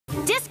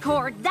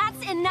Discord,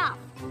 that's enough!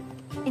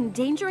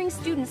 Endangering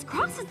students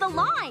crosses the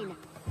line!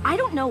 I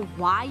don't know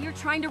why you're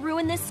trying to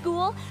ruin this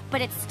school,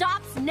 but it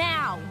stops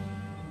now!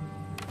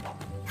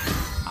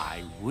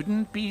 I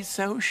wouldn't be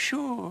so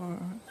sure.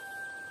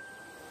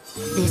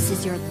 This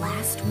is your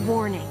last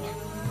warning.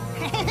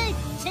 Hey,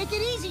 take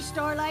it easy,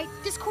 Starlight.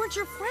 Discord's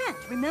your friend,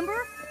 remember?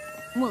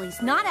 Well,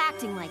 he's not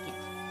acting like it.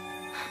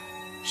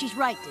 She's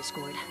right,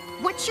 Discord.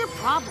 What's your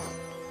problem?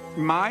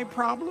 My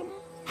problem?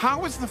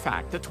 How is the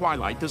fact that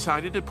Twilight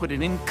decided to put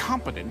an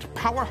incompetent,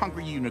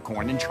 power-hungry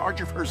unicorn in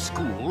charge of her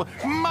school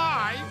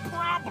my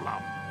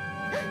problem?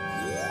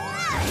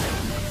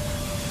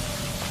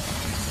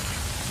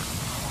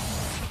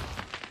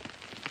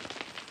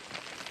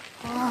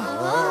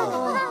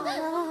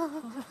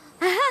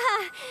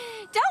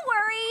 Don't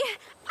worry.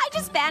 I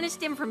just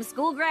banished him from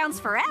school grounds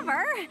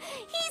forever.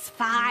 He's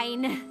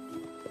fine.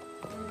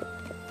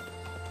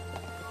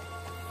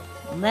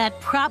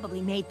 That probably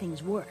made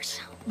things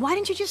worse. Why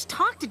didn't you just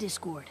talk to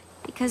Discord?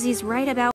 Because he's right about